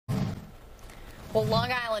Well,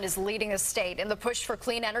 Long Island is leading the state in the push for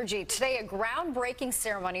clean energy. Today, a groundbreaking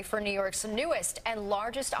ceremony for New York's newest and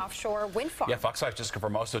largest offshore wind farm. Yeah, Fox 5's Jessica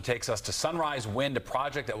Formoso takes us to Sunrise Wind, a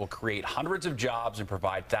project that will create hundreds of jobs and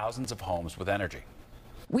provide thousands of homes with energy.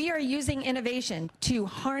 We are using innovation to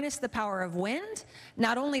harness the power of wind,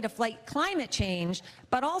 not only to fight climate change,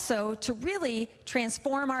 but also to really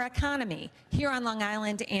transform our economy here on Long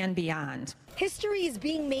Island and beyond. History is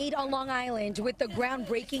being made on Long Island with the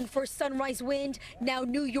groundbreaking for Sunrise Wind, now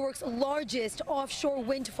New York's largest offshore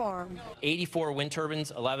wind farm. 84 wind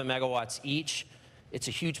turbines, 11 megawatts each. It's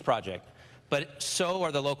a huge project, but so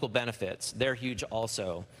are the local benefits. They're huge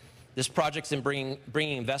also. This project's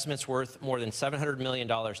bringing investments worth more than $700 million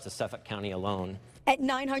to Suffolk County alone. At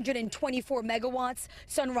 924 megawatts,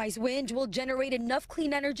 Sunrise Wind will generate enough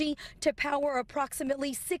clean energy to power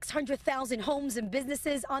approximately 600,000 homes and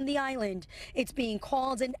businesses on the island. It's being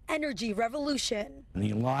called an energy revolution.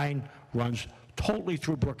 The line runs totally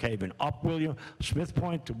through Brookhaven, up William Smith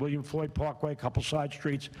Point to William Floyd Parkway, a couple side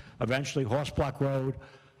streets, eventually Horse Block Road,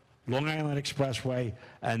 Long Island Expressway,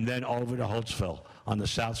 and then over to Holtzville on the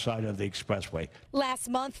south side of the expressway. Last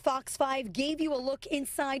month, Fox 5 gave you a look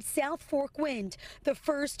inside South Fork Wind, the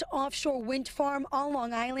first offshore wind farm on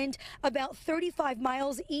Long Island, about 35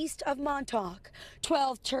 miles east of Montauk.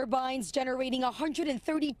 12 turbines generating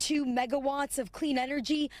 132 megawatts of clean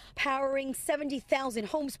energy, powering 70,000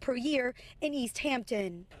 homes per year in East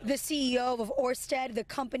Hampton. The CEO of Ørsted, the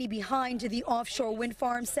company behind the offshore wind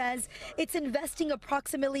farm, says it's investing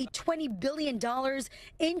approximately $20 billion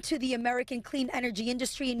into the American clean energy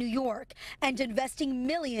industry in New York and investing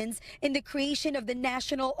millions in the creation of the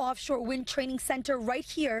National Offshore Wind Training Center right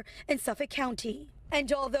here in Suffolk County.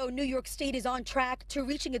 And although New York State is on track to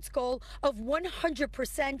reaching its goal of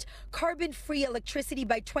 100% carbon-free electricity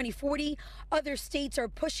by 2040, other states are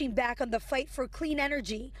pushing back on the fight for clean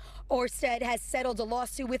energy. Ørsted has settled a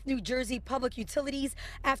lawsuit with New Jersey Public Utilities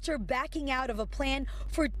after backing out of a plan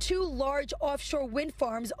for 2 large offshore wind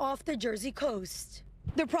farms off the Jersey coast.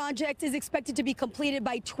 The project is expected to be completed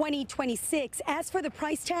by 2026. As for the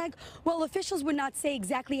price tag, well, officials would not say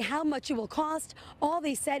exactly how much it will cost. All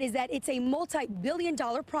they said is that it's a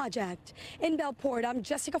multi-billion-dollar project. In Bellport, I'm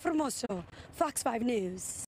Jessica Formoso, Fox 5 News.